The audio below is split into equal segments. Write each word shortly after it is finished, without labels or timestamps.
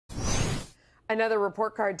Another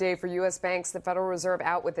report card day for U.S. banks. The Federal Reserve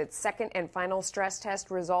out with its second and final stress test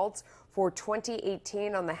results for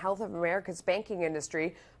 2018 on the health of America's banking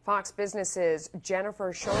industry. Fox Business's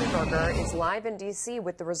Jennifer Schonberger is live in D.C.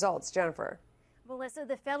 with the results. Jennifer. Melissa,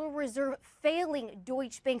 the Federal Reserve failing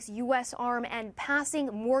Deutsche Bank's U.S. arm and passing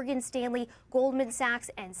Morgan Stanley, Goldman Sachs,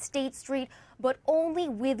 and State Street, but only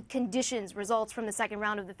with conditions. Results from the second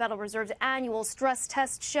round of the Federal Reserve's annual stress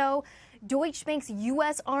test show Deutsche Bank's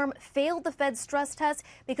U.S. arm failed the Fed's stress test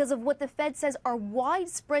because of what the Fed says are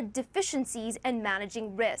widespread deficiencies in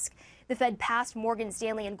managing risk. The Fed passed Morgan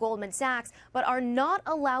Stanley and Goldman Sachs, but are not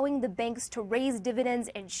allowing the banks to raise dividends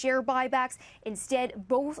and share buybacks. Instead,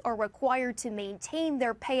 both are required to maintain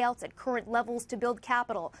their payouts at current levels to build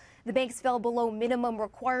capital. The banks fell below minimum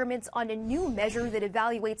requirements on a new measure that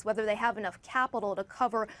evaluates whether they have enough capital to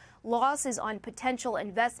cover losses on potential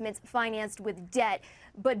investments financed with debt.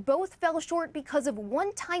 But both fell short because of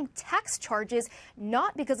one-time tax charges,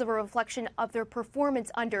 not because of a reflection of their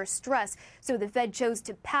performance under stress. So the Fed chose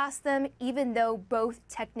to pass them, even though both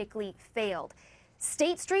technically failed.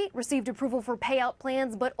 State Street received approval for payout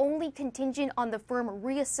plans, but only contingent on the firm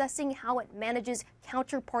reassessing how it manages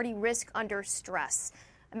counterparty risk under stress.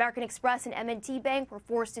 American Express and M&T Bank were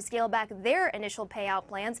forced to scale back their initial payout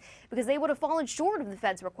plans because they would have fallen short of the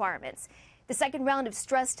Fed's requirements. The second round of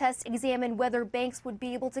stress tests examined whether banks would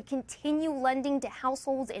be able to continue lending to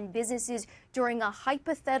households and businesses during a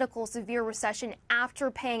hypothetical severe recession after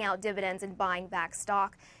paying out dividends and buying back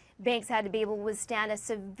stock. Banks had to be able to withstand a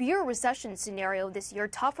severe recession scenario this year,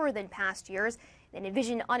 tougher than past years. They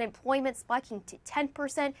envisioned unemployment spiking to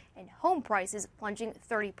 10% and home prices plunging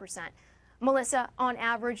 30%. Melissa, on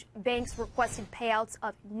average, banks requested payouts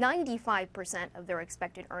of 95% of their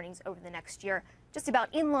expected earnings over the next year, just about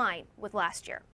in line with last year.